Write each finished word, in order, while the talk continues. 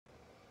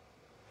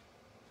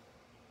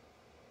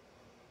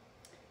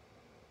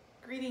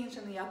Greetings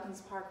from the Elkins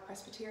Park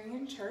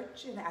Presbyterian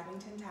Church in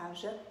Abington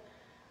Township.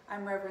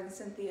 I'm Reverend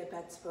Cynthia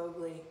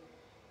Betts-Bogley,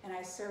 and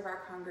I serve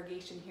our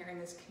congregation here in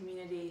this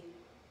community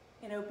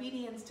in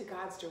obedience to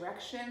God's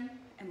direction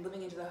and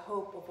living into the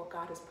hope of what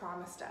God has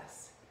promised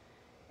us.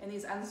 In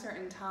these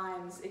uncertain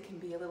times, it can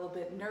be a little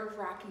bit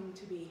nerve-wracking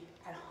to be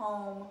at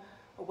home,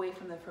 away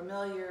from the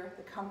familiar,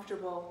 the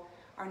comfortable,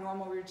 our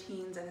normal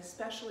routines, and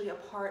especially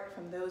apart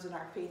from those in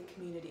our faith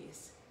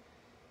communities.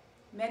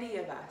 Many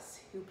of us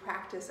who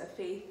practice a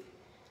faith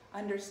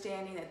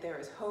understanding that there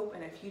is hope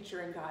and a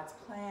future in God's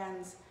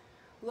plans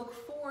look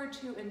forward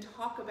to and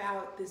talk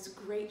about this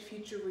great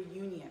future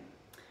reunion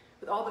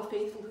with all the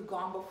faithful who've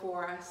gone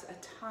before us,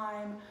 a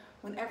time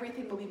when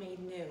everything will be made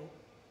new.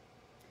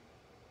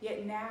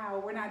 Yet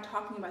now we're not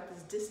talking about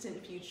this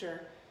distant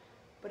future,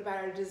 but about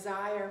our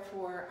desire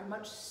for a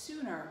much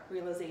sooner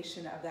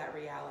realization of that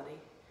reality,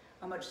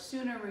 a much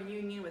sooner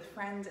reunion with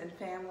friends and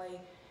family,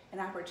 an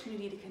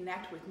opportunity to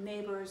connect with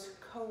neighbors,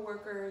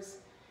 co-workers,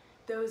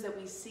 those that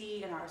we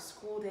see in our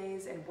school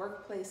days and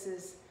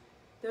workplaces,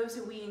 those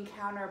who we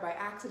encounter by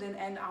accident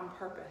and on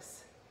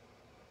purpose.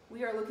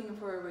 We are looking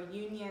for a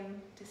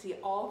reunion to see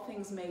all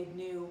things made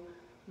new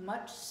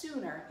much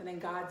sooner than in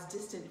God's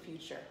distant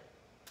future.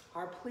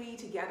 Our plea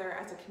together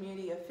as a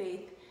community of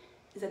faith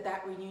is that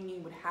that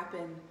reunion would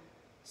happen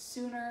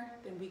sooner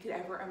than we could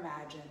ever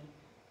imagine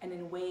and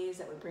in ways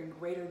that would bring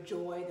greater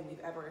joy than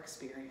we've ever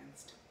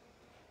experienced.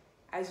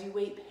 As you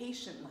wait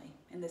patiently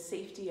in the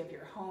safety of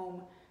your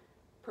home,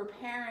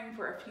 preparing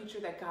for a future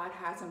that God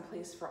has in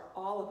place for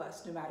all of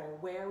us, no matter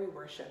where we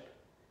worship,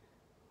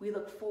 we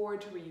look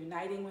forward to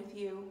reuniting with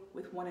you,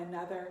 with one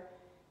another,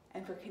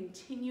 and for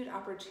continued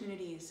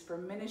opportunities for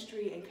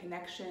ministry and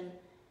connection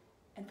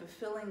and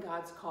fulfilling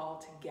God's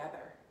call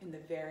together in the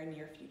very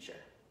near future.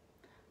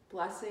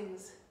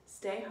 Blessings,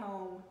 stay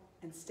home,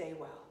 and stay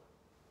well.